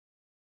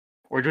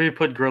Or do we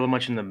put Gorilla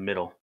Munch in the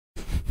middle?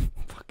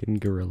 Fucking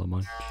Gorilla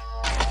Munch.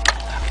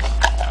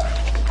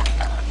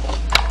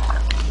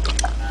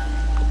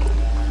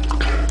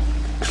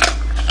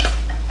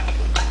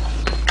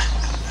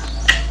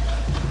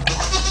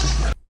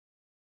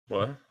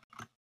 What?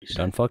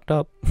 Done fucked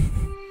up.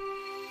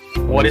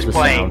 What is the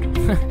playing?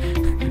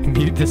 sound?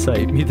 Mute the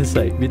site, mute the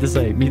site, mute the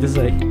site, mute the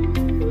site.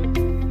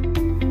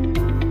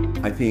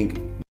 I think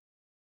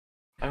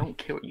I don't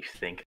care what you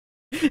think.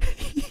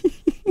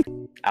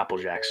 Apple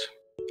Jacks.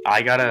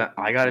 I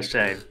gotta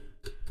say,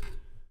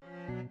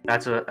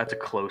 that's a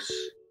close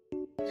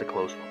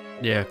one.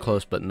 Yeah,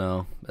 close, but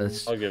no.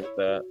 It's I'll give it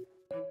that.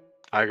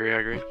 I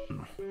agree.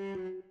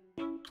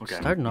 Okay.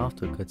 starting off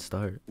to a good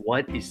start.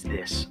 What is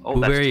this? Oh,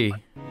 Blueberry.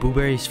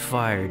 Blueberry's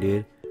fire,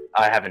 dude.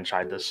 I haven't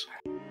tried this.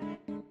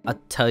 I'll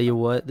tell you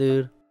what,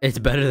 dude. It's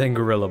better than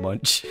Gorilla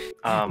Munch.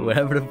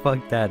 Whatever the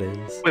fuck that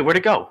is. Wait, where'd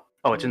it go?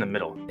 Oh, it's in the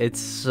middle. It's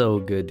so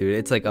good, dude.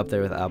 It's like up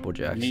there with Apple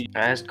Jacks. Is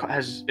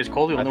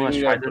Cole the I only one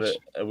think that's tried this?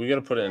 we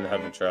gotta put it in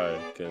haven't tried,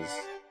 because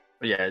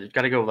Yeah, you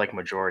gotta go like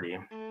majority.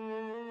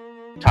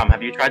 Tom,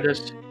 have you tried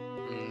this?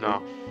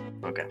 No.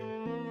 Okay.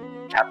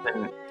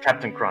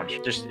 Captain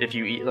Crunch. Just if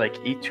you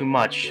eat too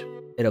much.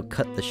 It'll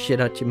cut the shit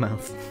out your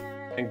mouth.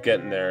 I think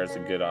getting there is a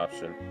good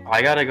option.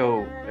 I gotta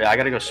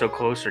go so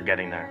close or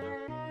getting there.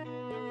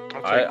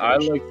 I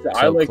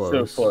like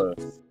so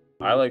close.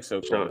 I like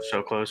so close.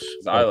 So close.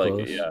 I like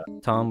close. it, yeah.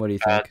 Tom, what do you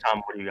think?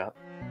 Tom, what do you got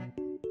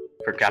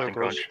for Captain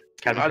close. Crunch?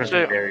 Captain I'd Crunch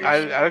say and berries.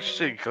 I'd actually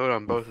say goat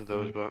on both of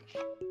those, but.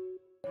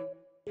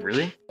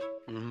 Really?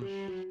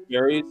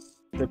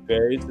 The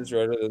berries is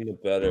redder than the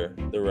better.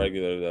 The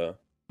regular though.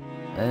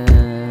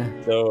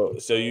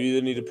 So you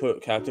either need to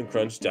put Captain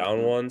Crunch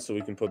down one so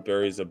we can put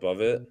berries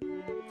above it.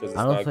 Because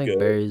I don't think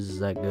berries is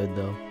that good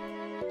though.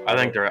 I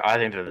think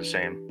they're the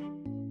same.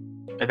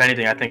 If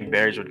anything, I think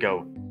berries would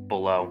go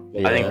below.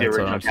 Yeah, I think the that's what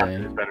original I'm Captain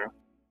saying. is better.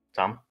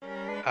 Tom?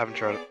 I haven't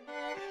tried it.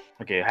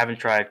 Okay, I haven't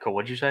tried. Cole,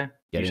 what'd you say?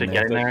 Getting you said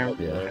there. getting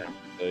there? Yeah. Okay.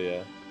 So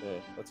yeah,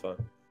 that's fine.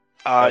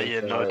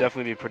 Yeah, no, it'd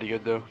definitely be pretty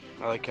good though.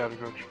 I like Captain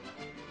Crunch.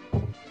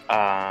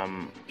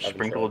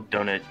 Sprinkled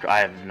donut. I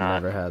have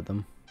not. Never had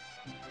them.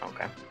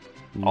 Okay.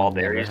 All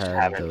berries. Never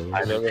had Haven't. those. I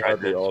I've haven't never tried had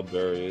the this. all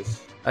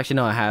berries. Actually,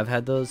 no, I have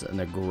had those, and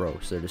they're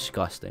gross. They're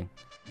disgusting.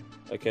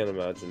 I can't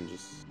imagine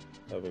just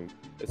having.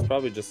 It's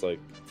probably just like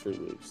Fruit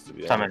Loops to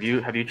be Tom,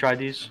 honest. have you tried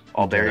these?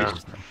 All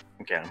berries.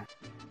 Yeah.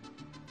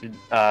 Okay.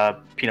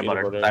 Peanut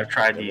butter. I've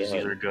tried Never these. had.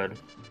 These are good.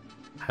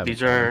 Haven't These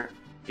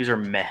tried. are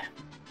meh.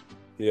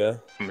 Yeah.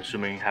 I'm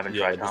assuming you haven't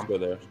Yeah. tried, Just Tom. go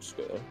there. Just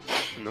go there.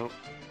 Nope.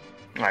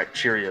 All right,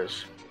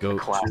 Cheerios. Goat.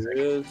 Classic.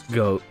 Cheerios?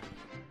 Goat.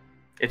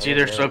 It's Oh,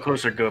 either yeah. so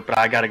close or good, but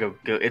I gotta go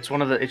good. It's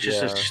one of the. It's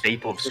just Yeah, a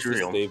staple of It's just a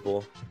cereal.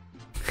 staple.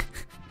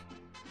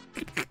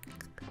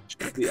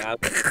 The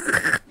apple.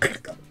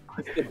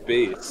 It's the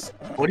base.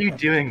 What are you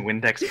doing,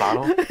 Windex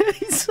bottle?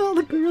 He saw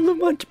the Gorilla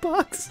Munch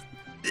box.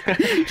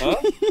 Huh?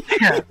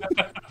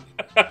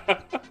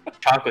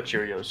 Chocolate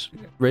Cheerios.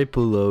 Right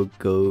below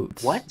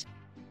goats. What?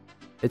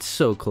 It's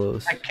so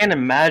close. I can't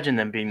imagine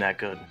them being that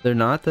good. They're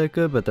not that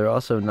good, but they're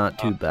also not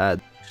too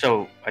bad.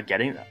 So,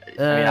 getting.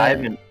 I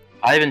mean,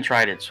 I haven't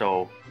tried it,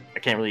 so I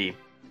can't really.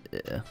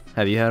 Yeah.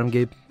 Have you had them,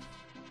 Gabe?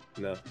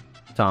 No.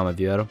 Tom, have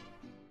you had them?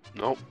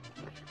 Nope.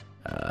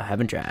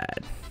 Haven't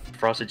tried.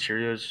 Frosted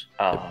Cheerios.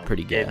 They're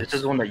pretty Yeah, gas. this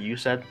is the one that you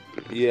said.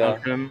 Yeah.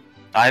 Of them.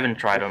 I haven't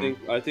tried them.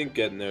 I think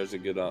getting there is a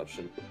good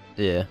option.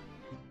 Yeah.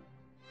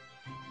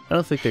 I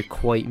don't think they're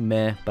quite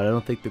meh, but I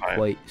don't think they're Alright.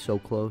 quite so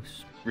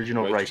close.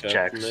 Original Rice rice Chex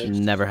checks. mix.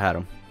 Never had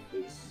them.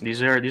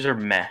 These are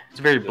meh. It's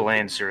a very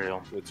bland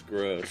cereal. It's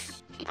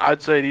gross.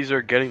 I'd say these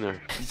are getting there.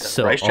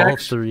 So Rice all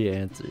Chex? three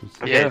answers.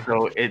 Okay, Yeah.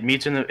 so it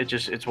meets in the.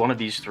 It's one of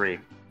these three.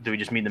 Do we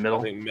just meet in the I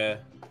middle? think meh.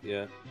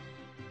 Yeah.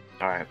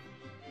 All right.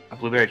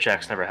 Blueberry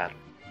checks never had.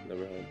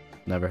 Never had.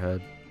 Never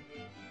had.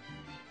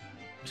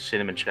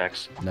 Cinnamon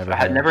checks. Never I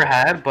had had. never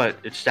had, but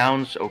it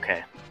sounds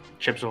okay.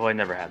 Chips Ahoy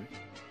never had.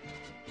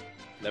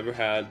 Never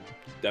had.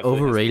 Definitely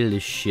Overrated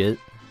as shit.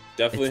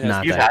 Definitely It's has.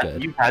 not You've that had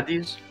good. you've had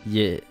these?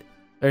 Yeah.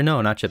 Or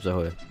no, not Chips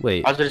Ahoy.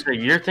 Wait. I was gonna say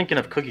you're thinking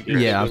of Cookie Crisp.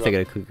 Yeah, I'm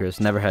thinking of Cookie Crisp.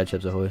 Never had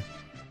Chips Ahoy.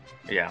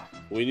 Yeah.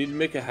 We need to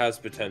make it has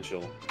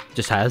potential.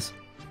 Just has.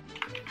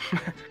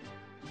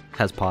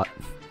 Has pot.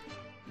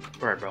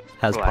 All right, bro.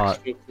 Has Relax.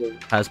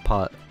 pot. Has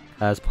pot.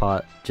 Has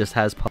pot. Just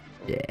has pot.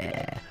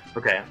 Yeah.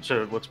 Okay,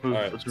 so let's move.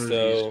 Alright, Let's move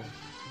so these.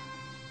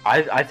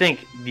 I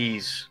think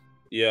these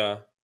yeah.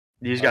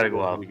 gotta go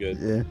up. Be good.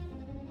 Yeah.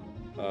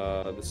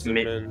 The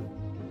cinnamon.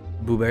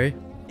 Blueberry.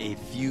 A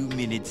few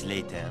minutes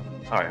later.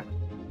 All right.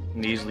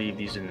 These leave.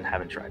 These in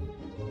haven't tried.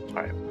 All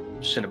right.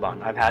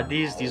 Cinnabon. I've had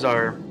these. These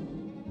are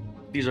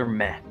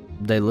meh.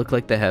 They look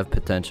like they have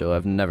potential.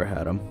 I've never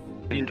had them.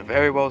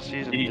 Very well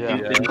seasoned. Did you, Yeah.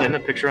 did you send a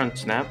picture on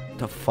Snap?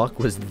 The fuck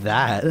was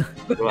that?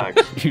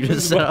 Relax. You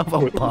just set up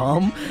a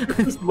bomb?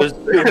 Was,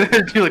 you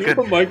look You have good.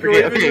 a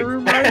microwave in Okay, your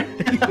room, Ryan?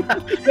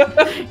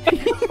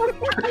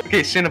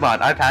 Okay, Cinnabon.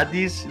 I've had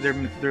these.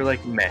 They're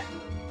like meh.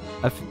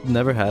 I've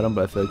never had them,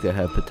 but I feel like they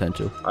have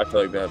potential. I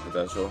feel like they have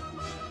potential.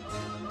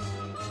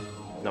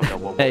 No.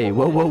 Whoa, Hey,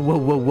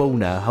 whoa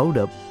now, hold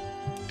up.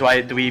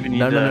 Do we even need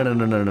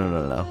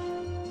No.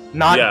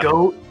 Not Yeah.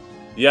 goat?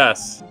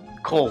 Yes.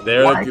 Cole, They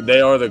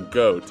are the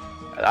goat.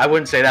 I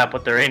wouldn't say that,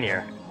 but they're in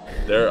here.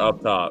 They're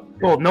up top.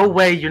 Cole, no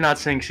way you're not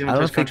saying Cinnamon I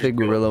don't Toast think Crunch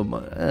the is goat.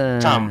 Gorilla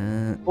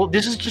Tom, well,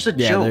 this is just a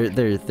Yeah, joke.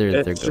 they're good. It's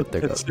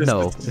They're just good.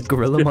 No, a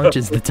Gorilla Munch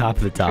is the top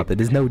of the top.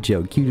 It is no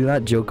joke. You do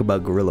not joke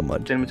about Gorilla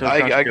Munch. Cinnamon Toast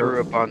Crunch I goat? grew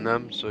up on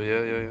them, so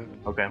yeah.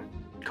 Okay.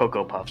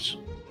 Cocoa Puffs.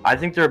 I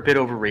think they're a bit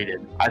overrated.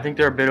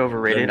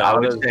 They're I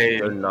would say.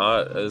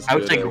 not as I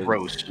would say good as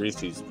gross.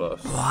 Reese's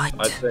Puffs. What?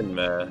 I'd say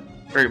meh.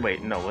 Or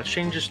wait, no. Let's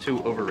change this to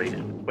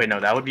overrated. Wait, no,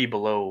 that would be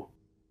below.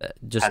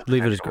 Just Has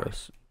leave it as potential.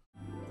 gross.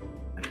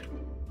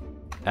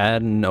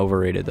 Add an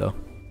overrated though.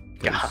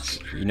 'Cause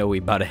Gosh. You know we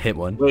about to hit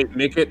one. Wait,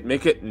 make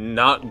it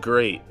not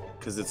great,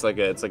 cause it's like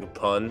a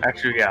pun.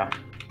 Actually, yeah.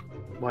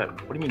 What?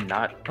 What do you mean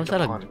not? How's the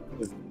that a- pun?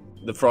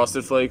 The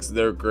Frosted Flakes,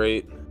 they're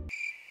great.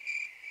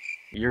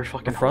 You're The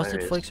fucking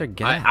Frosted hilarious. Flakes are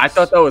gas. I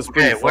thought that was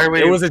pretty Okay, where fun.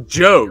 we- It was a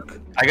joke.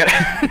 I got.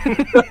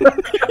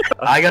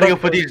 I gotta go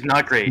put these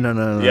not great.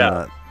 No.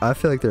 Yeah. I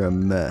feel like they're a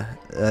meh.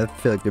 I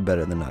feel like they're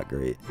better than not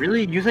great.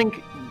 Really? You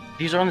think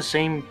these are on the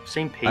same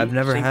page? I've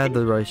never same had page?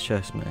 the rice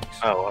chest mix.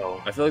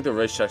 Oh. I feel like the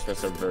Rice Chex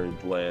Mix are very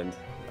bland.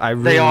 I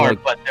really They are,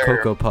 like but they're.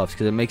 Cocoa Puffs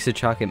because it makes the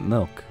chocolate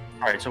milk.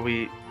 All right, so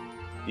we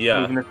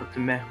Yeah, moving this up to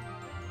meh.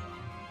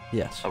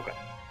 Yes. Okay.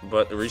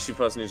 but the Reese's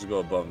Puffs needs to go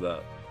above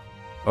that.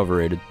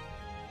 Overrated.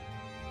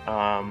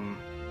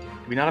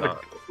 We not have a.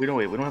 We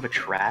don't have a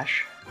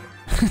trash.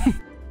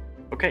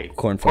 Okay.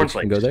 Cornflakes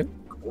can go there.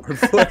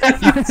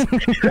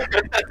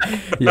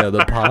 Yeah,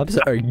 the pops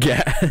are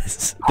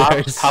gas. They're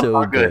Pops so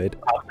are good.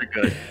 Pops are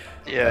good.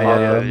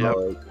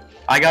 Yeah.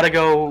 I gotta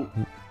go.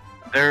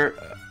 They're.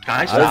 Can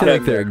I I stop? feel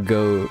like they're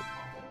goat.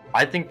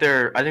 I think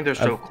they're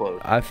so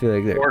close. I feel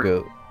like they're Or-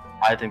 goat.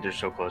 I think they're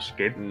so close.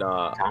 Gabe.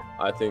 Nah,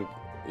 I think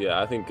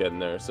getting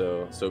there.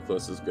 So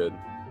close is good.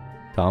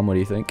 Tom, what do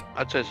you think?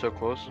 I'd say so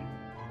close.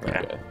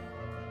 Okay.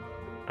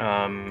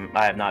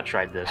 I have not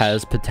tried this.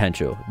 Has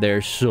potential.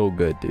 They're so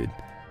good, dude.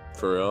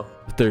 For real.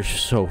 They're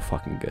so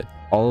fucking good.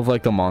 All of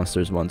like the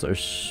Monsters ones are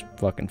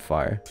fucking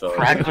fire. So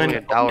Crackling.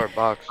 It's only $1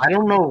 box. I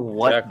don't know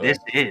what Exactly.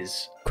 this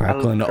is.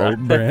 Crackling oat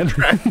brand.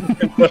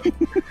 Put it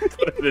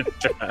in the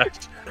trash.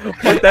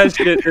 Put that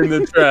shit in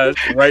the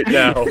trash right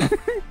now.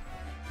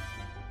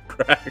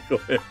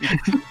 Crackling.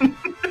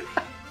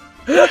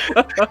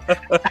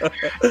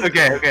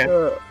 Okay.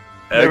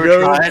 Never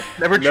Egos, tried.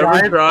 Never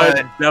tried.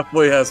 But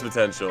definitely has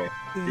potential.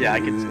 yeah, I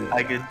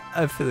could.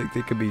 I feel like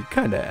they could be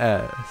kind of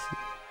ass.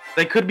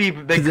 They could be.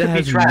 They 'Cause it could be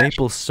has trash.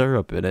 maple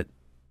syrup in it.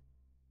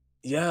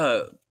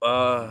 Yeah.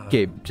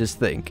 Gabe, just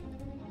think.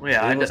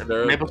 Yeah, Maple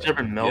syrup. maple syrup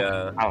and milk.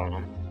 Yeah. I don't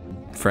know.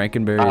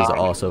 Frankenberry is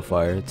also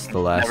fire. It's the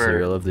last Never-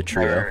 cereal of the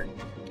trio.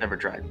 Never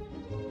tried.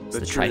 It's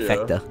the trio.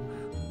 trifecta.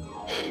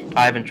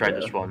 I haven't tried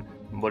this one.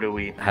 What do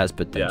we? Has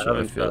potential. I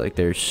haven't feel tried. like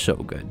they're so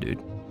good, dude.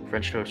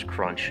 French Toast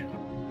Crunch.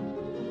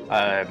 I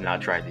have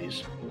not tried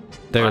these.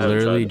 They're haven't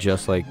literally tried.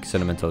 just like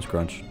Cinnamon Toast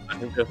Crunch. I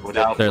think that's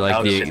Without- They're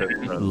like without the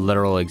cinnamon.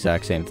 literal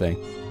exact same thing.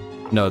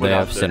 No, they Without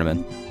have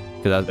cinnamon.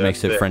 Because that They're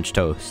makes it thick. French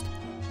toast.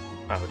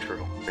 Oh,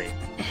 true. Wait.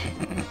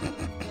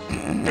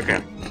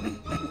 Okay.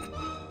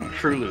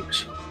 True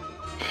Loops.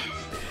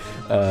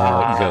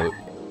 Goat.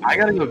 I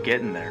gotta go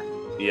get in there.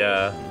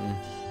 Yeah.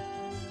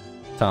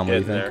 Tom, what do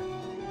you Getting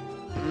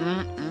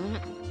think? there.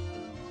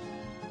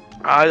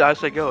 I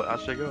say go. I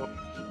say go.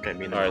 Okay,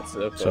 me All neither. right.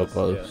 So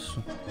close.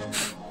 So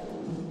close.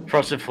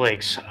 Frosted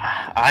Flakes. Dude,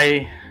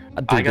 I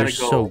they're gotta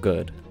so go-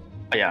 good.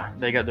 yeah,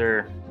 they got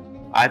their.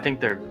 I think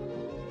they're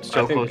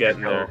so I think close to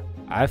getting go. there.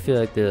 I feel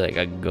like they're like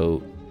a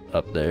goat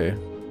up there.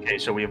 Okay,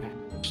 so we have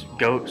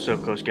goat, so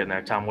close getting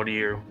there. Tom, what are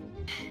you?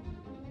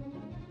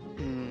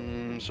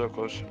 So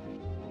close.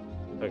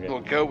 Okay. Well,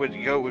 go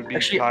would be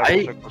Actually, tied I-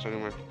 with so close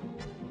anyway.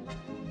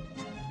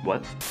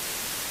 What?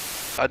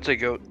 I'd say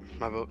goat.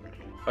 My vote.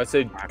 I'd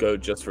say go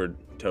just for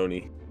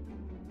Tony.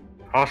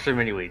 Frosted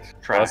Mini Wheats.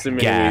 Trash. Frosted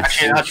Mini Gas.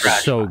 Actually, not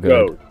trash. So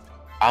good. Go.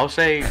 I'll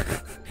say.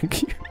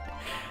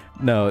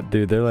 No,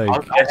 dude, they're like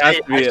It has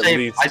to be at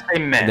least- I say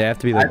man. they have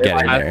to be like I-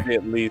 getting It has to there. be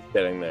at least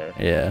getting there.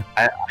 Yeah.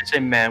 I say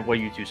man. What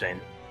are you two saying?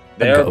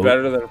 They're goat.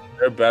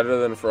 better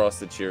than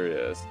Frosted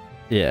Cheerios.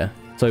 Yeah.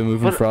 So we're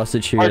moving But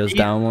Frosted are Cheerios these-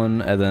 down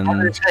one, and I'm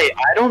gonna then say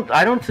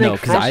I don't think. no,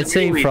 because I'd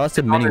say Mini Wheats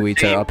Frosted is on Mini the Wheats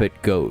same- are up at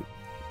goat.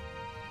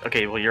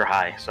 Okay, well you're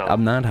high, so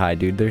I'm not high,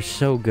 dude. They're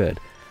so good.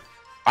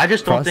 I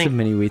just don't Frosted think.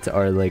 Mini Wheats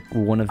are like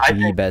one of I the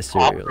think best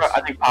Pops cereals.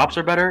 I think Pops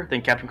are better. I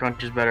think Captain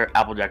Crunch is better.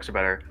 Apple Jacks are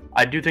better.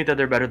 I do think that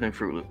they're better than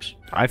Fruit Loops.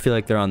 I feel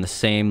like they're on the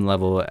same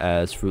level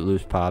as Fruit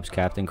Loops, Pops,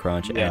 Captain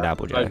Crunch, and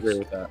Apple I Jacks. agree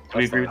with that. Do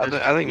we agree with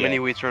I think Yeah. mini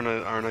wheats are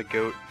on a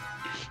goat.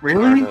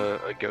 Really? Are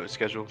on a goat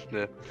schedule.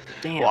 Yeah.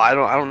 Damn. Well, I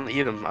don't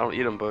eat them.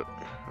 but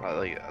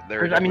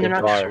they're. I mean, they're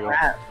not definitely a cereal.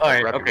 trash. All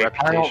right, okay.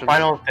 Reputation.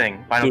 Final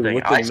thing. Dude,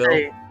 with the I milk-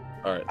 say,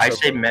 All right. I so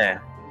say close. meh.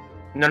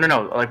 No.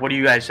 Like, what are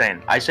you guys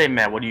saying? I say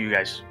meh. What do you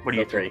guys? What do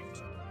you So three?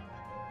 close.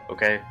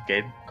 Okay,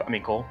 Gabe. I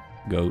mean Cole.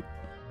 Goat.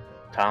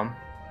 Tom.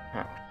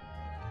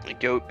 A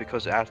goat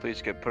because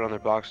athletes get put on their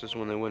boxes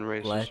when they win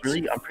races. Let's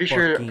Really? I'm pretty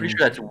sure fucking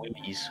that's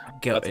Wheaties.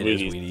 Goat. That's It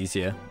is Wheaties. Wheaties,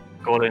 yeah.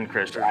 Golden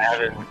Crisp.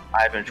 I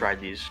haven't tried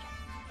these.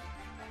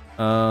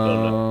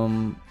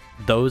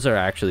 Those are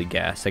actually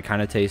gas. They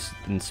kind of taste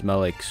and smell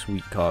like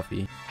sweet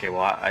coffee. Okay,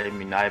 well, I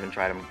mean, I haven't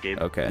tried them. Gabe.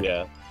 Okay.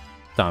 Yeah.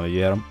 Tom, have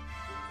you had them?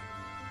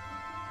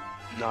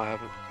 No, I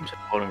haven't.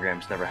 Golden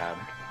Grams never had.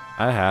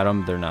 I had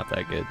them. They're not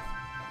that good.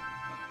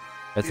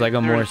 It's Dude, like a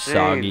they're more insane.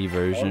 soggy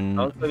version.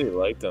 I said he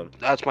liked them.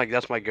 That's my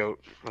goat.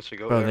 That's the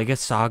goat. Bro, there. they get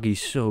soggy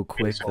so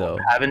quick So, though.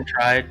 Haven't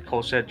tried.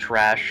 Cole said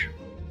trash.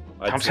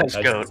 Tom says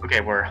goat.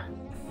 Okay, we're.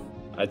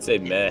 I'd say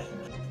meh.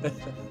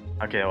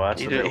 Okay, well,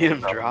 that's Eat the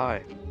them middle.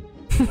 dry.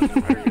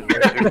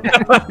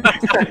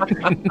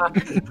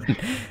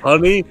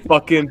 Honey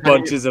fucking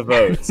bunches of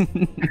oats.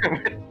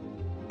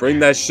 Bring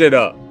that shit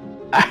up.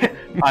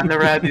 I've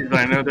never had these, but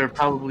I know they're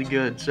probably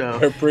good. So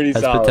They're pretty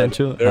Has solid.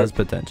 potential. They're- Has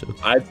potential.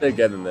 I'd say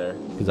get in there.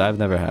 Because I've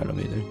never had them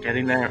either.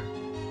 getting there,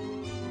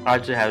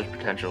 I'd say has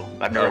potential.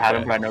 I've never had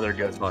them, Okay. but I know they're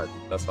good. That's fine.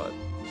 That's fine.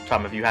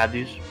 Tom, have you had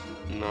these?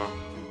 No.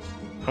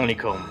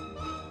 Honeycomb.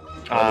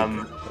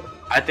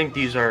 I think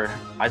these are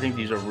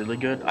really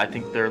good. I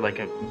think they're like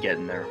a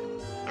getting there.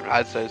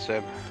 I'd say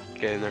same.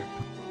 Get in there.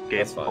 Okay,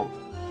 That's fine.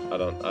 I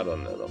don't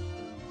know them.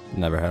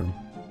 Never had them.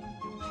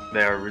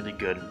 they are really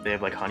good. They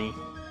have like honey.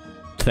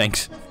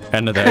 Thanks.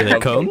 And are they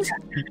cones?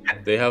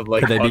 They have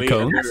like Could they be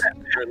honey and cones?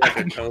 they're like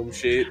a comb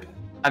shape.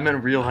 I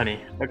meant real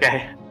honey.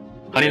 Okay.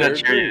 Honey Nut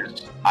They're good.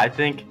 Cheerios. I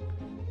think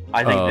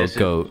Oh, this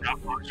goat. is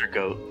goat or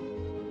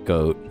goat.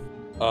 Goat.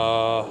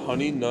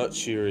 Honey Nut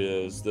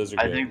Cheerios. Those are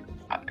I good. think.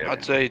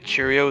 I'd say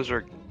Cheerios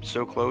are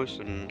so close,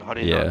 and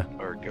Honey Nut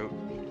are goat.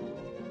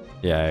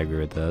 Yeah, I agree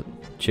with that.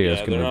 Cheerios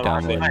Yeah, can they're move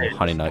not down when hard.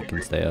 Honey Nut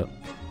can stay up.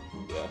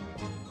 Yeah,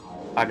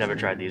 I've never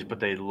tried these, but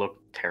they look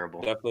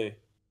terrible. definitely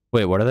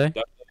Wait, what are they?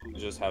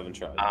 just haven't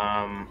tried.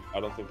 Um. I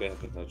don't think they have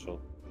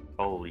potential.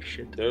 Holy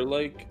shit. They're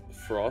like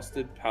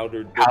frosted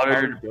powdered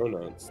Powdered-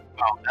 donuts.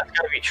 Oh, that's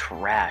gotta be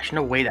trash.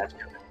 No way that's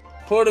good.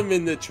 Put them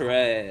in the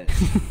trash.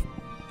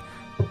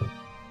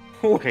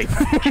 Okay.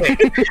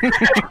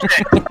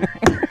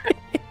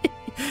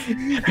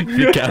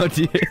 The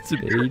county has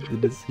made the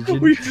decision.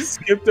 We just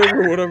skipped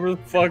over whatever the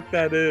fuck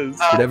that is.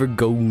 Whatever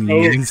go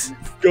means.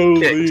 Go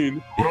okay.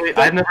 lean.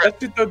 I've never. That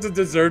shit doesn't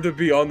deserve to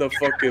be on the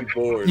fucking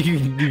board. You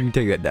can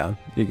take that down.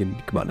 You can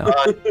come on now.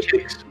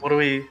 Chicks, what do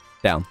we?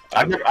 Down.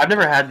 I've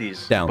never had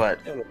these. Down. But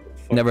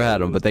Never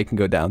had them, but they can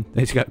go down.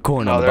 They just got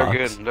corn No, on the they're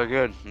box. good. They're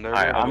good. They're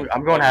alright, good.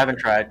 I'm going. I haven't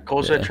tried.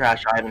 Cole said Yeah.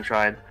 trash. I haven't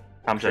tried.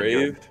 Tom said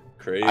good.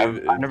 Crave.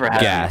 I've never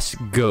had. Gas.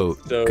 Goat.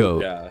 So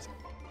Goat. gas. It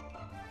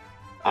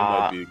Uh,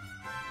 might be.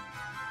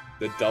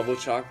 The double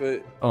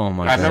chocolate. Oh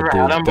my I've god, never dude.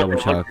 had them, but Double they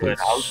look chocolate.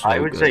 good. I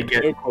would say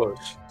get. So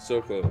close.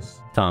 So close.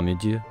 Tom,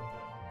 did you?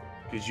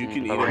 Because you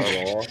can eat alright.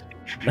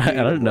 them raw. I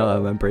don't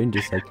know. My brain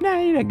just like, nah,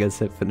 you're not gonna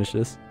sit finish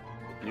this.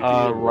 You can eat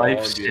 'em raw Life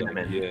and be like,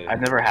 cinnamon. yeah,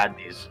 I've never had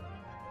these.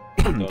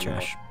 know.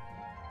 Trash.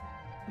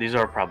 These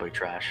are probably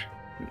trash.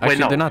 Actually, Wait,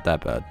 no, they're not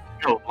that bad.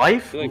 no.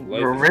 Life. feel like The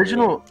Life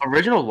is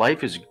original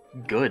Life is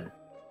good.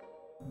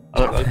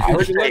 Life I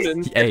would is say.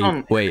 lemon. Hey,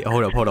 on- wait,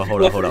 hold up. Life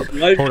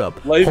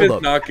Hold is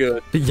up. not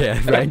good. Yeah,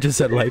 Ryan just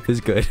said life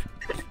is good.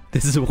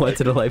 This is a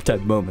once in a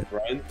lifetime moment.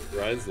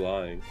 Ryan's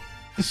lying.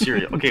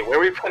 Cereal. Okay, where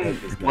are we putting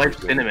Life is not Life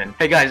good. cinnamon?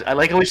 Hey guys, I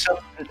like how we said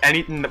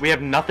anything. We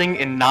have nothing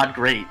in not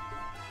great.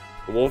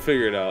 We'll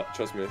figure it out.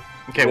 Trust me.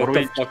 Okay, what the do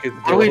we? fuck is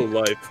what do we-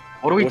 Yellow Life?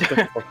 What do we What do?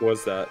 the fuck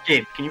was that?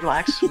 Gabe, can you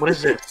relax? What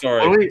is it?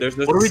 Sorry, What do we- there's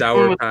this what are we doing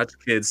Sour with- Patch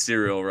Kids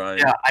cereal, Ryan.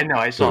 Yeah, I know.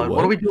 I saw Wait, it. what?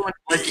 What are we doing with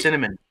Life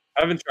cinnamon?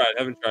 Haven't tried.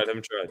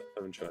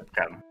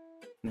 Okay.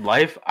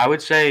 Life,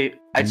 I'd say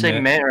Meh.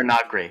 meh or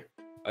not great.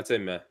 I'd say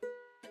meh.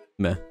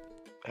 Meh.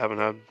 Haven't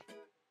had.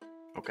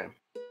 Okay.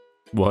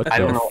 What I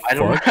don't the know. I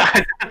don't.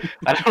 fuck?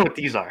 I don't know what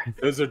these are.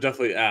 Those are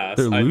definitely ass.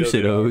 They're I know they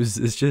are.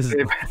 Lucidos. It's just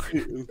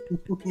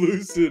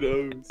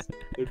Lucidos.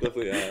 They're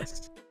definitely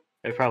ass.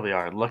 They probably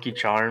are. Lucky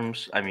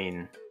Charms. I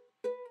mean,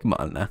 come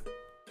on now.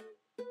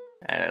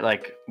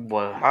 like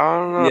what? I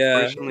don't know.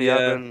 Yeah, Personally, yeah. I've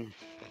been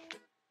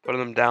putting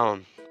them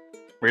down.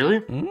 Really?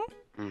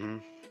 Mm-hmm.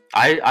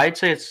 I'd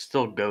say it's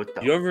still goat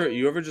though.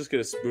 You ever just get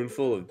a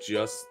spoonful of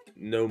just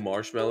no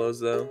marshmallows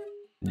though?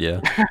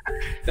 Yeah.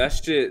 That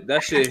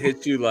shit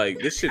hits you like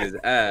this shit is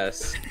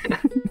ass.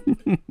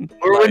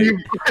 Or when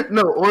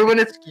or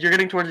when you're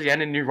getting towards the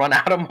end and you run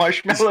out of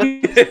marshmallows.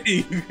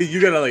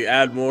 you gotta like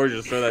add more,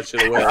 just throw that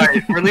shit away.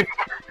 Alright, really,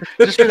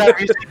 just for that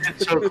reason,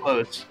 it's so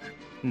close.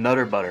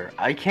 Nutter butter.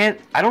 I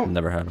don't.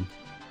 Never had them.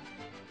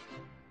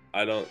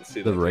 I don't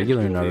see The that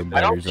regular being Nutter really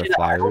I don't Butters see are that.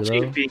 I fire don't see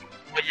though. it being.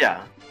 But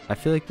yeah, I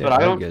feel like they but I are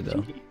don't. good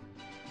though. see-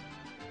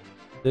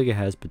 I feel like it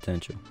has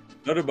potential.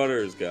 Nutter butter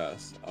is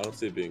gas. I don't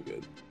see it being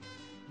good.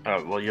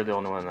 Oh well, you're the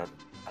only one that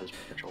has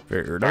potential.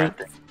 Fair Alright,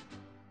 enough.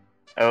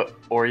 Oh,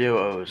 Oreo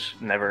O's.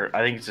 Never.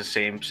 I think it's the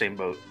same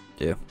boat.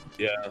 Yeah.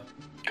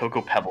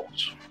 Cocoa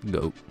Pebbles.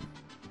 Goat.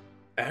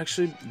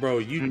 Actually, bro,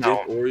 you No.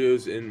 dip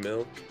Oreos in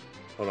milk?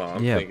 Hold on,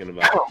 I'm Yeah. thinking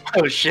about it.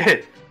 Oh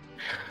shit.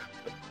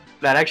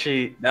 That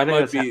actually. That I think might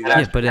that's- be-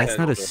 that's- Yeah, but that's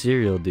not a potential.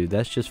 cereal, dude.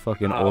 That's just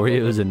fucking Ah,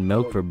 Oreos well, and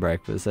milk for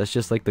breakfast. That's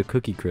just like the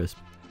Cookie Crisp.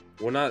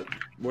 We're not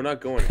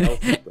going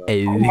healthy, bro.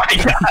 Hey, Oh my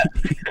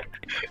god.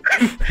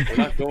 We're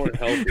not going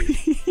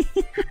healthy.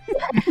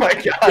 Oh my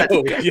god.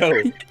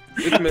 Yo,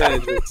 this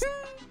man just...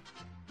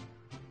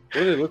 What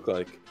do they look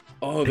like?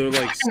 Oh, they're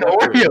like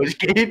Oreos,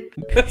 Gabe.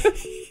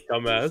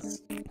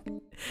 Dumbass.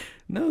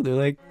 No, they're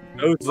like...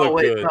 Those look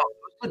good. No.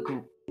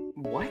 Look,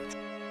 what?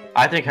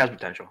 I think it has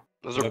potential.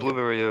 Those are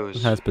blueberry O's.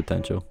 It has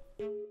potential.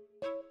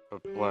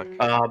 Black.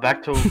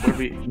 Back to where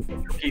we...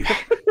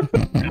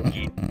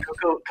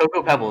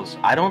 Cocoa Pebbles.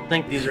 I don't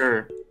think these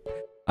are...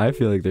 I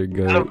feel like they're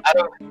good.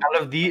 Out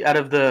of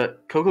the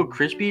Cocoa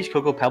Krispies,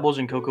 Cocoa Pebbles,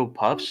 and Cocoa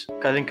Puffs,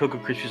 I think Cocoa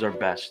Krispies are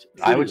best.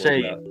 I would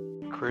say...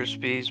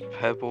 Krispies,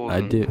 Pebbles, I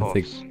do Puffs.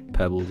 think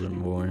Pebbles are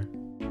more.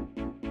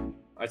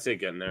 I'd say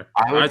getting there.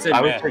 I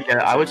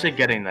would say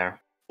getting there.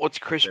 What's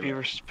Crispy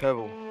versus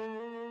Pebble?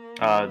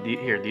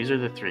 These are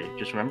the three.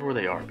 Just remember where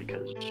they are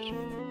because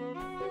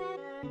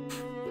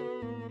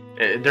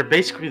they're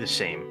basically the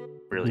same,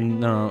 really.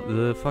 No,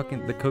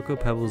 the Cocoa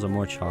Pebbles are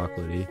more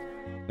chocolatey.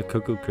 The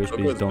Cocoa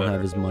Krispies don't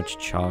have as much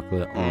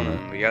chocolate on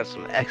it. We got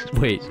some extra.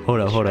 Wait, hold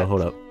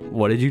up.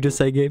 What did you just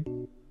say, Gabe?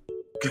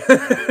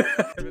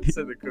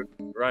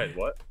 Right,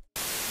 what?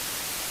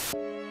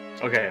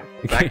 Okay,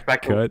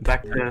 back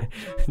to...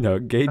 No,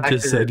 Gabe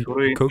just said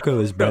Cocoa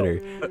is better.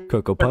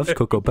 Cocoa Puffs,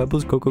 Cocoa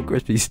Pebbles, Cocoa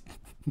Krispies.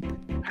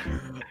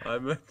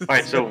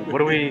 Alright, so what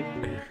do we...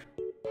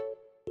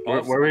 Where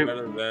are we...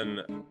 Better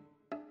than...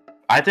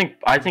 I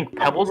think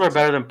Pebbles are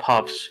better than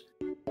Puffs,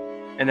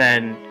 and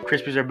then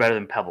Krispies are better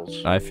than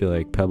Pebbles. I feel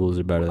like Pebbles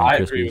are better than I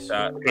Krispies. agree with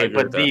that. Okay,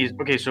 but these...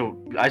 Okay, so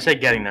I say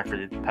getting there for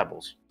the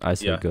Pebbles. I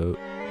say Goat.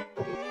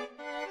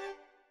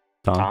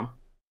 Tom?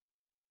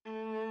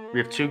 We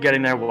have 2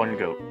 getting there, 1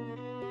 Goat.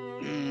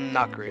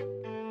 Not great.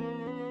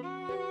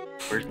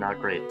 Where's not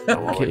great?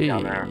 Okay.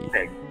 Down there.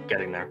 Okay,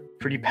 getting there.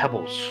 Fruity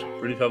Pebbles.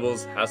 Fruity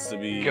Pebbles has to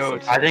be...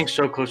 Goat. I think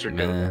so close or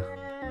Goat.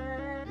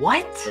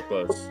 What? So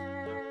close.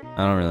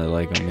 I don't really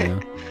like them,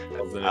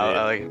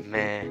 I like it,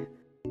 man.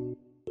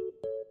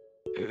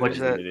 What's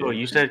that? Cole,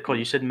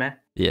 you said meh?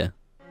 Yeah.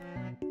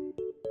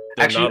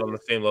 They're Actually, not on the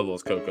same level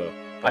as Cocoa.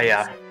 Oh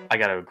yeah, I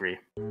gotta agree.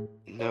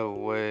 No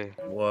way.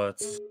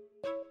 What?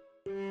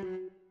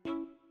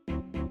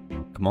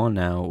 Come on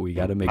now, we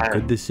gotta make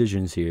good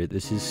decisions here.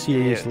 This is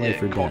serious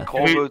life or death.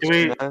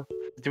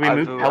 Do we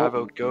move I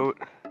vote Goat.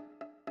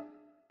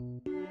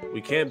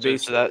 We can't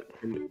base that.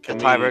 The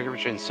tiebreaker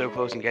between so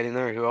close and getting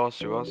there. Who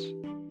else?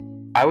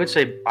 I would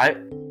say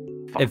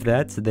If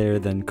that's there,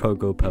 then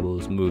Cocoa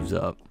Pebbles moves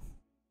up.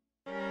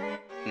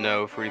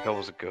 No, Fruity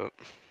Pebbles a Goat.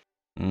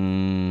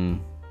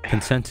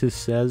 Consensus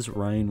says.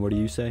 Ryan, what do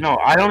you say? No,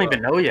 I don't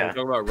even know yet.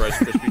 Talking about Rice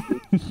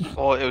Krispies.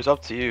 Well, it was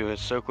up to you.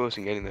 It's so close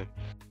and getting there.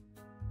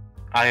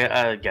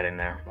 I getting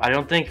there. I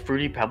don't think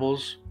Fruity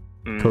Pebbles.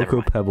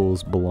 Cocoa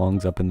Pebbles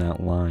belongs up in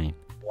that line.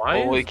 Why?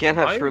 Well, we can't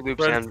have Fruit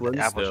Loops and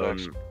Apple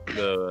Jacks.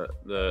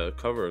 The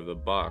cover of the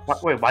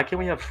box. Wait, why can't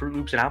we have Fruit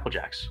Loops and Apple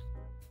Jacks?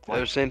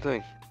 They're the same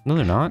thing. No,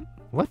 they're not.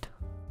 What?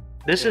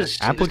 This is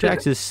Apple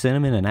Jacks is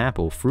cinnamon and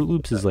apple. Fruit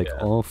Loops is like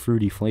all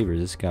fruity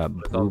flavors. It's got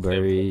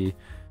blueberry.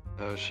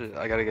 Oh shit!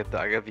 I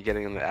gotta be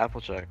getting in the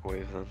Applejack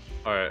wave then.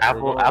 All right.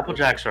 Apple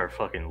Jacks are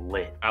fucking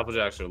lit. Apple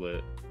Jacks are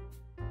lit.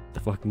 The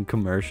fucking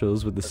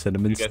commercials with the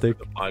cinnamon stick.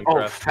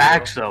 Oh,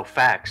 facts though,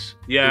 facts.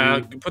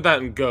 Yeah, put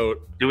that in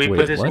Goat. Do we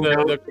put this in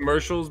the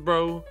commercials,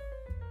 bro?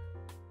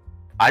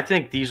 I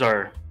think these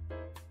are.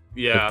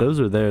 Yeah. If those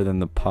are there, then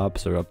the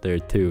Pops are up there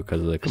too because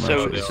of the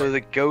commercials. So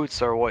the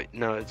Goats are what?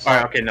 No, it's. All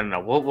right. Okay. No.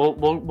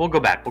 We'll go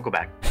back. We'll go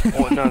back.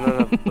 Well,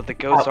 no. But the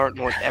Goats aren't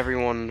what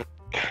everyone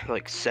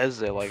like says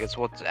they like. It's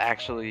what's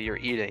actually you're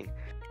eating.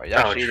 Are you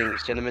actually eating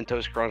Cinnamon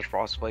Toast Crunch,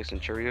 Frosted Flakes,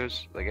 and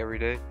Cheerios like every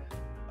day?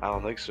 I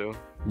don't think so.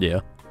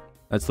 Yeah,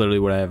 that's literally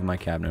what I have in my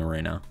cabinet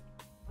right now.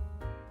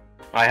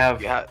 I have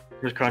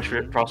Toast Crunch,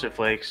 Frosted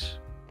Flakes.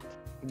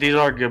 These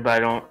are good,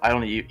 but I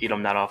don't eat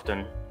them that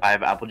often. I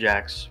have Apple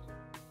Jacks.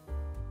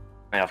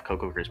 I have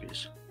Cocoa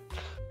Krispies.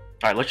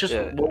 All right, let's just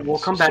we'll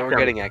come back. So we're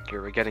getting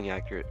accurate. We're getting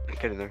accurate.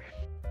 Getting there.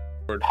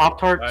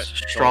 Pop-Tarts,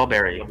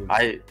 strawberry.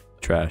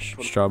 Trash.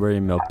 Strawberry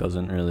milk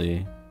doesn't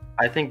really.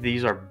 I think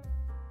these are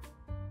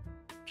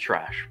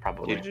trash,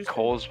 probably. Dude,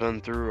 Cole's been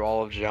through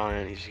all of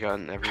Giant. He's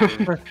gotten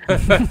everything.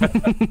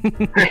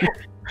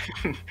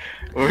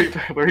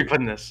 Where are we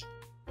putting this?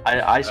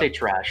 I say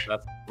trash.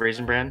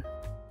 Raisin Bran.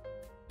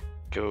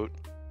 Goat.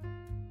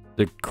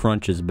 The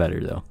crunch is better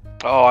though.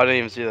 Oh, I didn't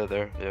even see that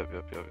there. Yep.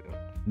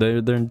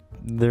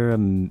 They're a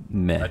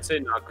meh. I'd say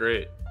not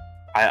great.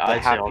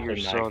 I'd say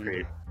also not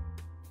great.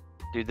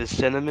 Dude, the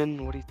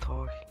cinnamon. What are you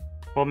talking?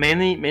 Well,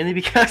 mainly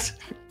because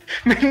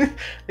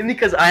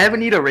I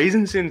haven't eaten a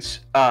raisin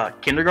since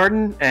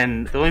kindergarten,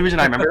 and the only reason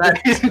I remember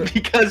that is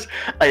because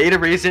I ate a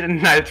raisin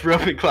and I threw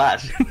up in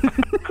class.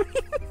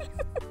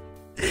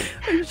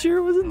 Are you sure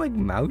it wasn't like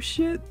mouse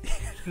shit?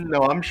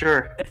 No, I'm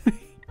sure.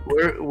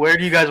 Where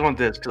do you guys want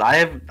this? Because I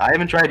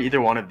haven't tried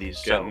either one of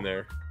these. Getting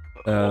there.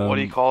 What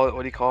do you call it?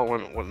 What do you call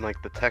it when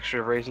like the texture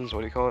of raisins?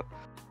 What do you call it?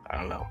 I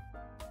don't know.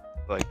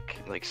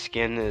 Like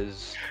skin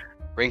is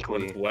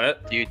wrinkly. It's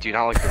wet. Do you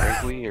not like the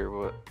wrinkly or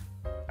what?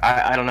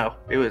 I don't know.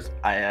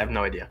 I have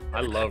no idea.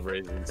 I love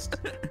raisins.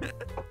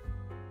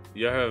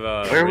 You have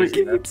Where we-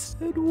 Gabe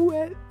said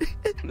wet.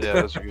 Yeah,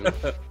 that's good.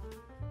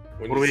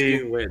 when What you do we-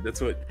 skin wet,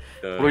 that's what.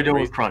 What are we doing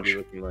with Reese's Crunch? be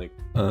looking like.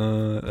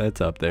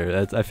 That's up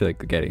there. I feel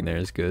like getting there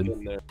is good.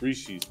 In there.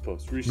 Reese's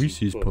Puffs.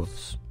 Reese's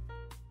Puffs.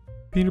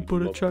 Peanut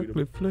butter Love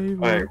chocolate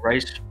flavor. All right,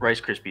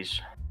 Rice Krispies.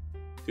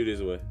 2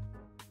 days away.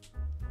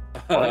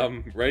 What?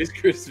 Rice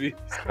Krispies.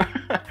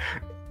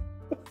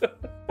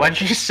 Why'd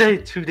you say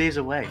 2 days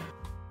away?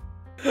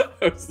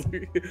 I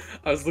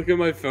was looking at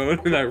my phone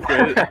and I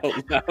read it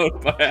out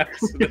loud by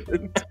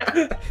accident.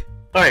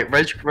 All right,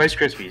 Rice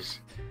Krispies.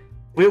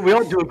 We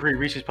all do agree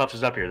Reese's Puffs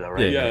is up here though,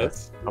 right? Yeah.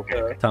 Yes.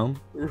 Okay. Tom?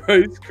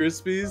 Rice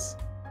Krispies.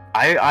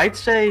 I'd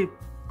say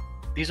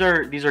these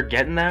are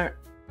getting there.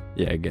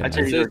 Yeah, again. I'd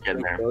say I'd these say are it's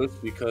getting there. close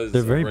because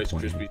They're of very Rice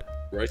bland.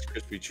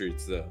 Krispie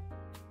treats though.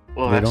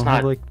 Well, They that's don't not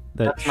have like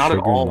that that's not at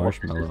sugar all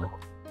marshmallow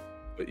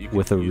But you can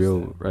with a use real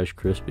that. Rice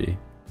Krispie.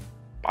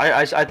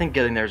 I think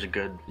getting there is a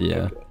good.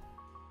 Yeah.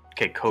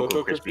 Okay, Cocoa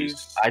Cocoa Krispies.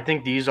 Krispies. I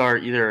think these are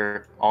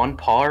either on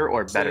par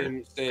or better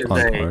Same, On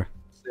They- par.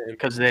 same.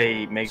 because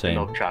they make Same.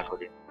 the milk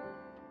chocolatey.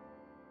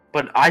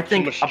 But I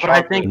think, much but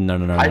I think, No,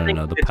 I think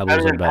The it's Pebbles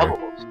are than better.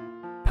 Pebbles.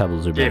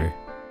 Pebbles are Gabe. better.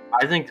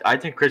 I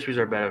think Krispies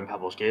are better than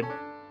Pebbles. Gabe,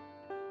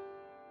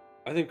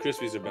 I think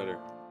Krispies are better.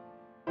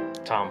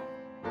 Tom,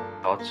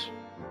 thoughts?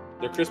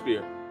 They're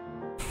crispier.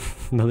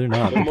 No, they're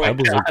not. Oh my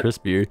Pebbles are God.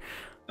 crispier.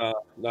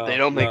 No, They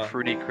don't make no.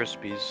 fruity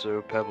Krispies,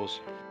 so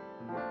Pebbles.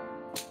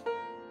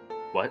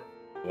 What?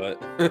 What?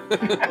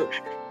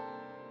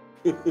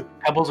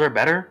 Pebbles are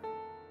better?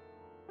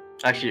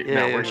 Actually, Yeah,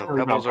 no. yeah, We're just no, gonna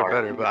leave it Pebbles on are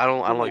par. better, but I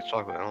don't like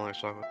chocolate. I don't like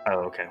chocolate. Oh,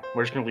 okay.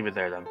 We're just gonna leave it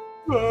there then.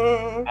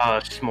 it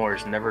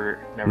S'mores.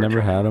 Never Never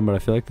tried. had them, but I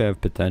feel like they have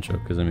potential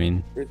because I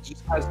mean,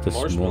 just has The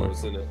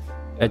marshmallows in it.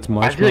 it's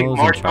I feel like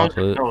marshmallows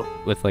and chocolate no,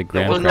 with like Yeah,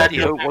 graham Wasn't that,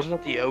 crackers. wasn't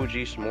that the OG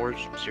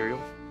s'mores cereal?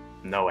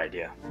 no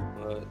idea.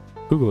 But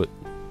Google it.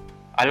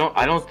 I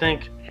don't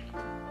think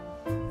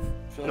I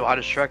feel No, I like had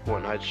a Shrek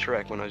one. I had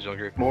Shrek when I was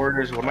younger.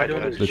 S'mores. What am I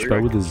doing? It's It's I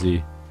spelled with a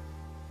Z.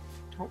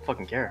 don't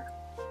fucking care.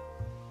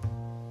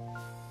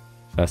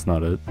 That's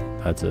not it.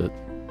 That's it.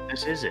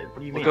 This is it. What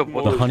do you mean? Look up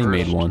what The those honey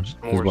made first one is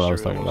s'mores what I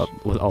was talking cereals.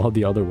 about. What all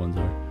the other ones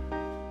are.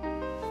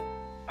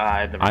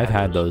 I've never I've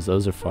had those.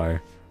 Those are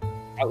fire.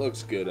 that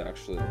looks good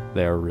actually.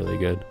 They are really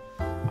good.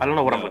 I don't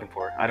know what I'm No. looking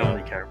for. I don't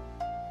really care.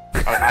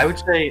 I would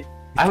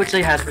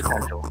say has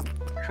potential.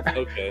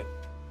 Okay.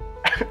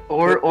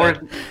 or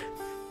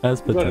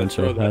Has I'm gonna potential.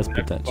 throw that Has neck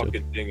potential.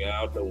 fucking thing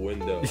out the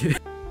window.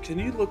 Can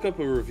you look up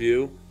a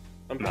review?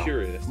 I'm No.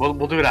 curious. we'll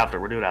do it after.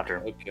 We'll do it after.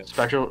 Okay.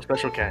 Special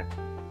K.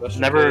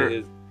 Special Never- K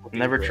is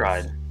Never gross.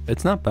 tried.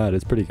 It's not bad.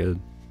 It's pretty good.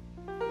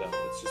 No,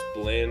 it's just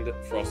bland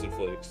frosted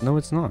flakes. No,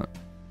 it's not.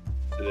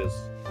 It is.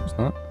 It's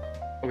not.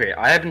 Okay,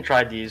 I haven't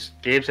tried these.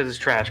 Gabe says it's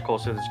trash. Cole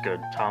says it's good.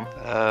 Tom,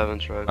 I haven't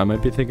tried. I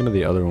might be thinking of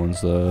the other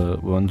ones, the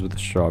ones with the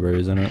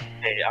strawberries in it.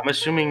 hey, I'm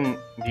assuming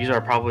these are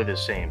probably the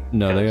same.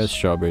 No, they got because-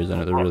 strawberries in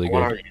it. They're really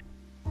what good. are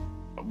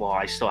they? Well,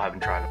 I still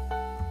haven't tried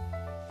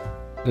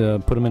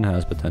them. Put them in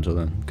has potential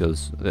then,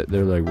 because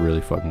they're like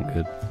really fucking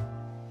good.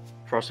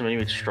 Frosted Mini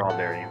with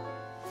strawberry.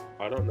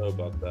 I don't know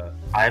about that.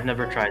 I have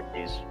never tried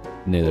these.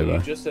 Neither Well, you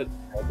have I. just said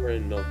strawberry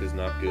and milk is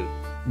not good.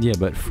 Yeah,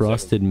 but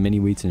frosted mini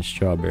wheats and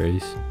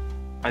strawberries.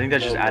 I think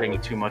that's just Oh, adding well,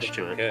 too much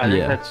to it. okay. I think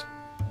Yeah. that's.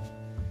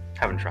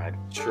 Haven't tried.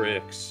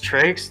 Tricks.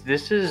 Tricks.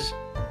 This is.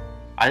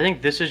 I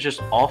think this is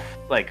just off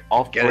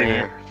Getting brand.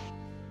 there.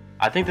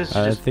 I think this is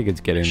I just think it's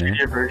a getting there.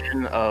 shittier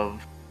version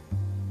of.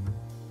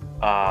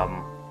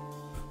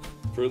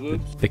 Fruit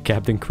Loops? The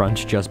Captain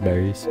Crunch Just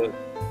Berries.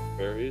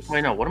 Berries?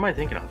 Wait, no. What am I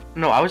thinking of?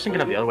 No, I was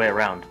thinking of the other way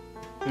around.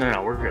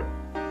 No, we're good.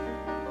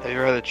 Have you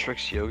ever had the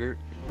Trix yogurt?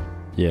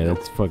 Yeah,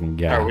 that's fucking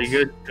gas. Are we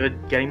good?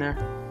 Good getting there?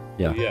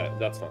 Yeah. Yeah,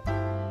 that's fine.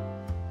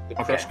 The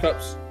Okay. Crush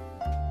Cups?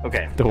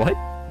 Okay. The what?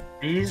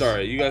 These.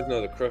 Sorry, you guys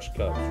know the Crush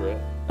Cups, right?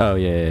 Oh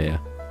yeah.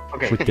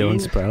 Okay. With Dylan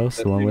these- Sprouse,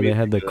 the That one made where me they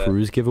had the think of that.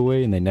 cruise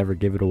giveaway and they never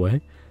give it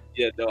away.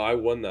 Yeah, no, I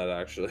won that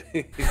actually.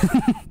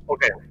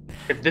 Okay.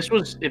 If this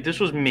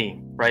was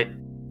me, right?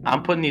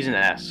 I'm putting these in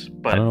S, I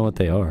but don't know what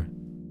they are.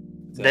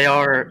 they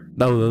are.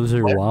 No, those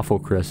are What? waffle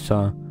crisps,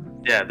 huh?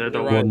 Yeah, they're the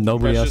They're Well, right.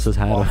 nobody else has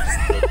had them.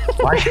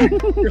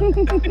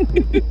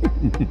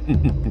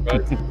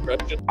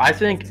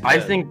 I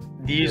think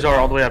these are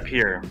all the way up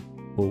here.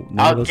 Well,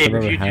 none of us Gabe,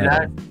 have if ever you do had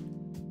that-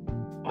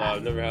 them. No,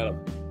 I've never had them.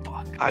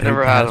 I They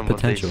never has had them, but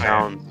they potential.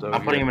 sound so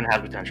I'm putting them in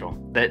has potential.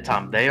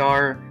 Tom, they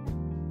are,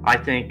 I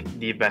think,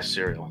 the best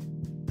cereal.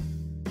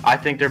 I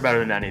think they're better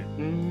than any.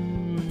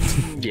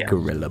 Yeah.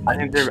 Gorilla I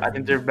think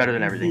they're better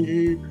than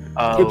everything.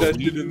 Put that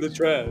Wheat- shit in the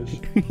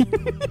trash.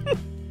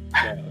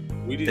 Nah,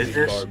 Wheaties Is is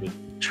this- garbage.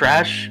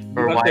 trash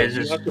or You have why to- is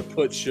this? You have to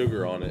put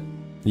sugar on it.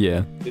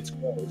 Yeah. It's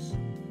gross.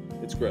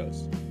 It's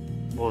gross.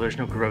 Well, there's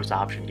no gross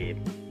option, Gabe.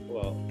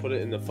 Well, put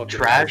it in the fucking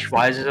Trash?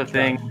 Why is it a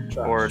thing?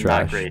 Trash. Or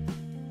Trash. not great?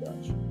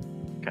 Trash.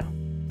 Okay.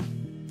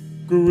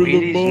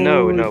 Wheaties,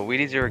 no,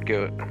 Wheaties are a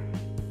goat.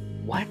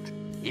 What?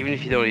 Even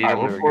if you don't eat Alright,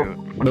 them, they're a we're-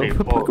 goat. No, Okay,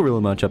 put well,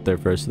 Gorilla Munch up there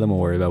first, then we'll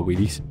worry about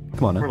Wheaties.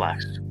 Come on now.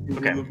 relax.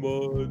 Okay.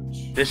 Gorilla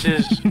Munch. This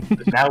is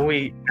now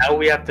we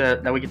get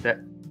to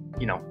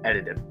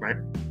edit it, right?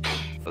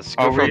 Let's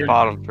go from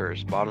bottom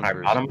first. Bottom All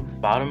right,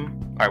 first.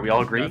 bottom. All right, we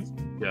all agree.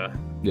 Yeah.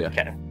 Yeah.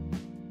 Okay.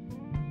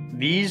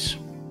 These,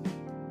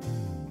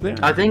 They're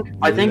I think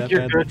that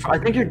you're bad. good. I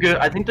think you're good.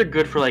 I think they're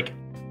good for like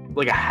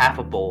a half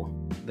a bowl.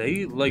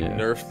 They like Yeah.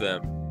 nerfed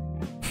them.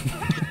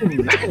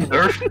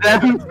 Nerf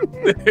them.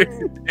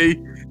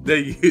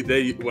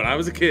 they when I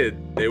was a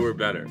kid, they were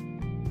better.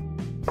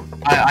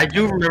 I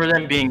do remember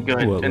them being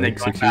good, What, and like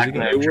then going 6 back years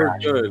and They they're were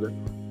trash. good.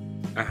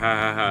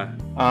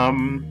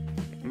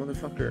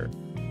 Motherfucker.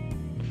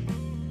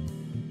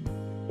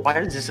 Why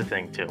is this a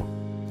thing too?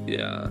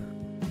 Yeah.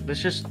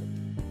 Let's just.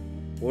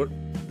 What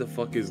the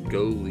fuck is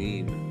Go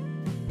Lean?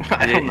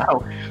 I don't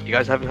know. You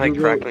guys haven't had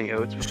Google- crackling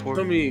oats before?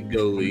 Tell me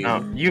Go Lean.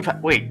 No,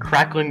 wait,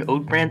 crackling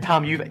oat brand,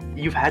 Tom.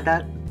 You've had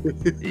that?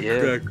 Yeah.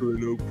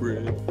 Crackling oat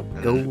bread.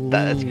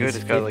 That's good.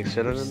 It's got like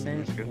cinnamon.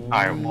 That's good.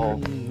 Alright, well,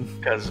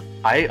 because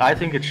I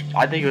think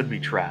it would be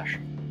trash.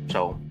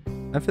 So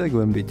I feel like it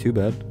wouldn't be too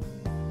bad.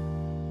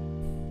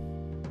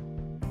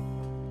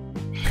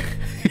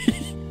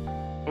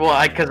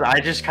 well, because I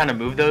just kind of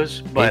move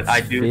those, but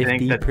I do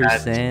think that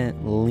that's. 50%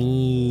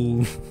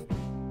 lean.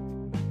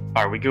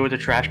 Are we good with the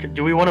trash?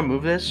 Do we want to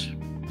move this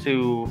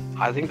to?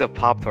 I think the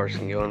Pop Tarts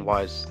can go in.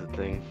 Why is the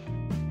thing?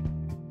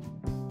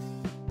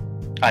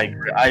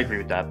 I agree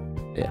with that.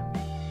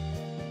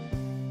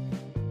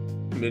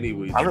 Mini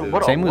wheat. I don't- too.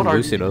 what- Same with are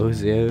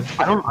Lucidos, yeah.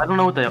 I don't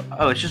know what the.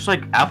 Oh, it's just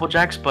like Apple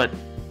Jacks, but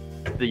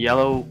the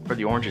yellow or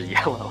the orange is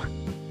yellow,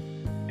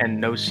 and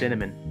no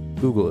cinnamon.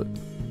 Google it.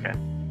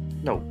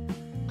 No,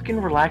 fucking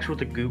relax with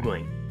the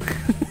googling.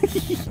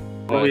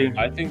 But we-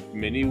 I think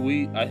mini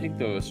wheat. I think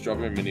the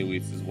strawberry mini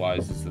wheats is why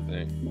is this the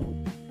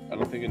thing. I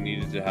don't think it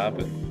needed to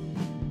happen.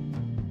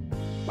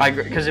 I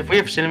agree, because if we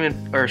have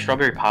cinnamon or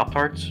strawberry Pop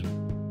Tarts,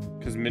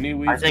 Because mini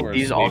wheats. I think were a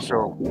these staple,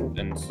 also.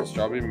 And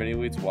strawberry mini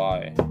wheats.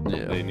 Why?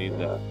 Yeah. They need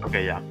that.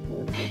 Okay, yeah.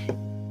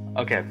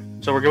 Okay,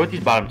 so we're good with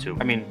these bottom two.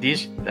 I mean,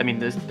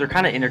 they're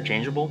kind of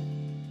interchangeable.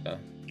 Yeah.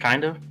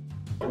 Kind of.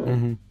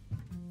 Mm-hmm.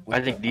 I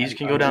think these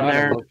can I go down gotta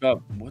there. Look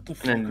up. What the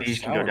fuck then are these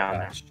can go Sour down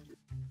there. Patch?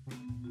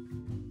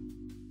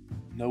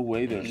 No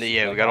way there's.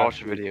 Yeah, we gotta watch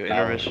the video.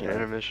 Intermission.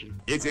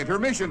 Intermission. It's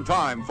intermission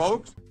time,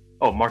 folks.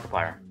 Oh,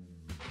 Markiplier.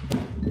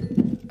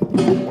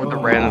 Or the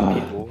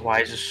random people.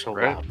 Why is this so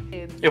Right. loud?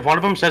 If one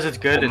of them says it's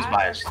good, it's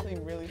biased.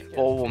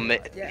 Well,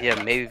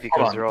 yeah, maybe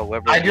because on. they're all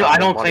liberals. I and do- have I no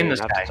don't money claim and this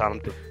have to guy. sign them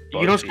to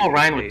You don't spell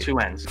Ryan BuzzFeed. with 2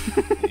 N's.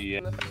 Yeah.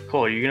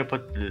 Cole, are you gonna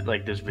put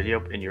like this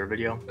video in your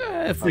video?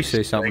 If we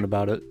say something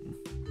about it.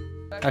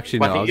 Actually,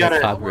 Well, I no, I'll think you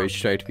get gotta- copyright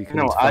striked because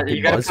No, it's I, fucking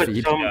you gotta put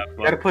BuzzFeed. some. Yeah, You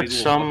gotta but put people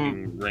will some.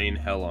 fucking rain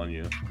hell on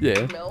you.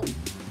 Yeah.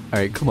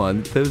 Alright, come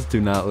on. Those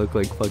do not look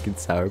like fucking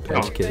Sour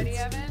Patch Oh. Kids.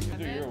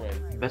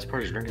 Best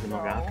part is drinking the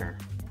milk after.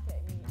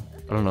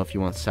 I don't know if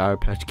you want Sour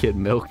Patch Kid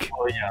milk.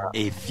 Oh yeah.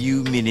 A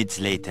few minutes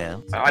later.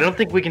 I don't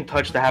think we can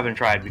touch the haven't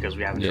tried because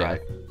we haven't Yeah.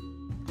 tried.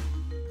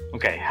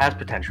 Okay, has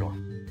potential.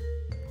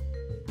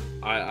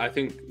 I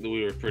think that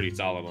we were pretty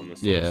solid on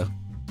this. Yeah. list.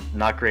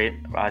 Not great.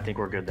 I think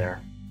we're good there.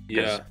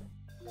 Yeah.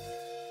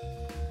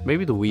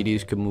 Maybe the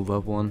Wheaties could move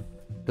up one.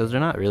 Because they're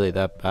not really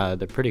that bad.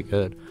 They're pretty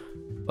good.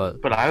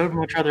 But But I would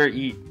much rather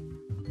eat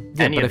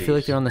yeah, any but I of feel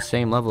like these. they're on the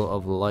same level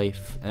of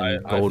Life and I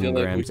feel Golden like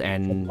we Grams should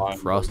and combine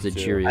those Frosted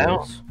two.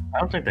 Cheerios. I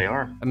don't think they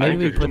are. I Maybe think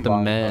we they're put the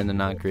combined. meh and the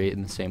not great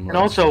in the same And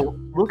list. also,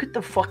 look at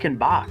the fucking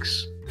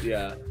box.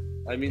 Yeah.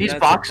 I mean, These that's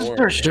boxes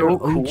important. are so They're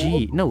cool.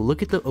 OG. No,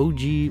 look at the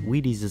OG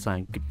Wheaties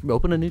design.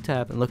 Open a new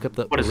tab and look up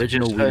the What is it?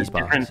 original Just Wheaties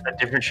box. a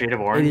different shade of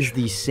It orange. is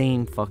the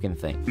same fucking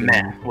thing.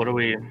 Meh. What are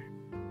we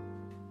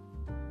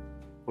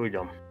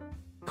doing?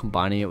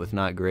 Combining it with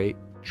not great.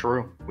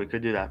 True. We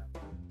could do that.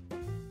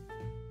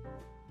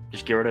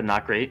 Just get rid of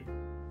not great.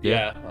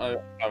 Yeah, I'm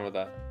fine with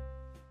that.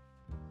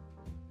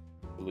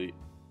 Delete.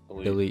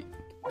 Delete. Delete.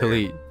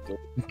 Delete.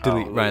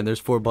 Oh, Ryan, there's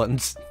 4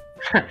 buttons.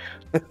 All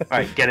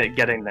right, get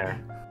in there.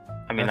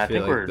 I mean, I feel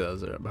think like we're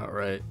those are about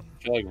right.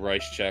 I feel like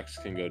rice checks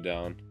can go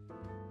down.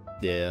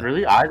 Yeah.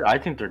 really. I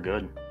think they're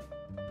good.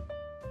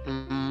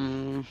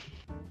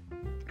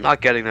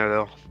 Not getting there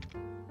though.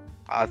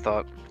 I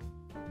thought.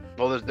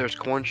 Well, there's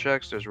corn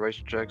checks, there's rice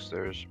checks,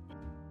 there's.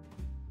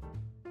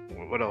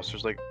 What else?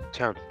 There's like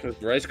 10.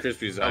 Because Rice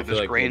Krispies, I feel There's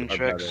like grain are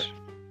checks. better.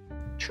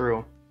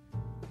 True.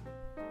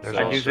 There's I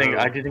do also-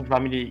 think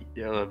family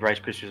Rice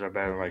Krispies are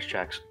better than Rice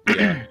Chex.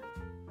 Yeah.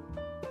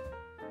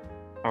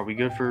 Are we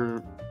good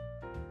for?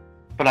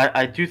 But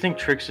I do think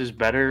Trix is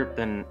better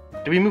than.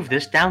 Do we move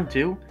this down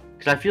too?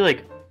 Because I feel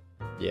like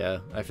Yeah,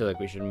 I feel like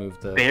we should move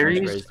the Berries?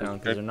 Crunch Berries down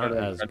because they're not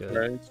as French good.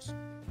 fries?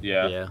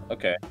 Yeah. Yeah.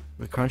 Okay.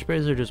 The Crunch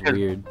Berries are just Because-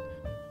 weird.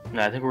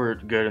 no, I think we're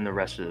good in the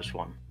rest of this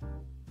one.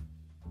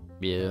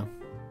 Yeah.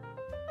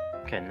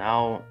 Okay,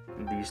 now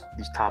these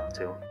top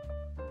two.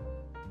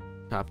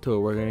 Top 2,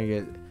 we're gonna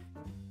get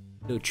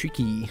a little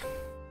tricky.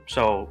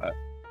 So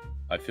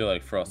I feel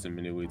like Frosted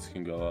Mini Wheats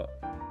can go up.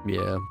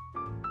 Yeah.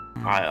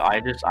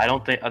 I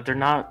don't think they're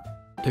not.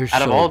 They're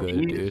Out of so all good,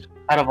 these, dude.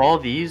 Out of all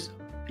these,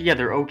 yeah,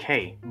 they're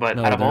okay. But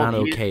No, out they're of all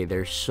not these, okay.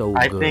 They're so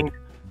I good. think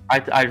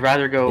I'd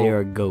rather they go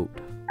are goat.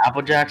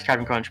 Apple Jacks,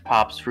 Captain Crunch,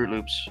 Pops, Fruit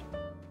Loops,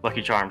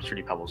 Lucky Charms,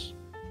 Fruity Pebbles.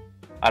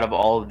 Out of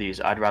all of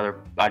these,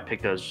 I'd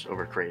pick those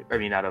over Crave. I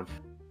mean, out of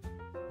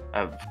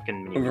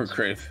fucking mini Over meats.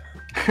 Crave.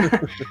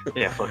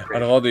 Yeah, fuck Out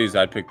Crave. of all these,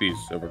 I'd pick these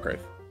over Crave.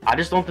 I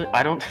just don't think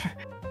I don't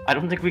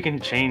think we can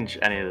change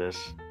any of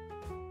this.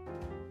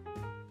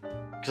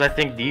 Because I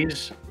think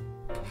these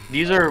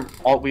are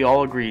all we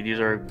all agree these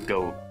are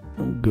GOAT.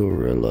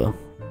 Gorilla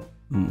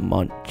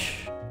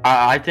Munch.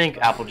 I think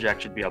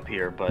Applejack should be up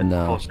here, but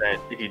No. Cole said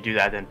if you do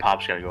that, then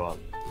Pop's gotta go up.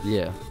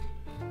 Yeah,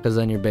 because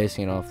then you're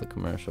basing it off the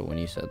commercial when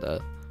you said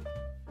that.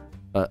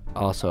 But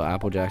also,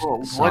 Applejack's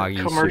Well, soggy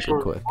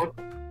super quick.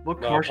 What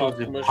No, commercials Pop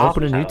do commercials Pop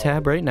Open a new have?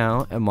 tab right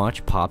now and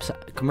watch Pop's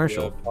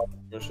commercial. Yeah, Pop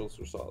commercials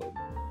were solid.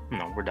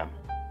 No, we're done.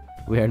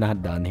 We are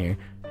not done here.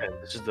 Okay,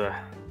 this is the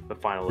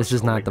final This list.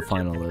 is We'll not make the this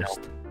final now.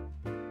 list.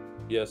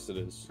 Yes, it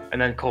is.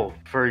 And then Cole,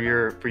 for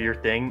your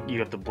thing, you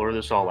have to blur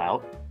this all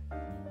out.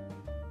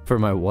 For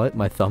my what?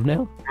 My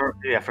thumbnail?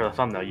 For the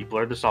thumbnail, you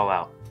blur this all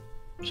out.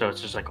 So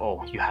it's just like,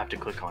 oh, you have to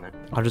click on it.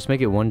 I'll just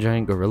make it one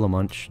giant Gorilla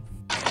Munch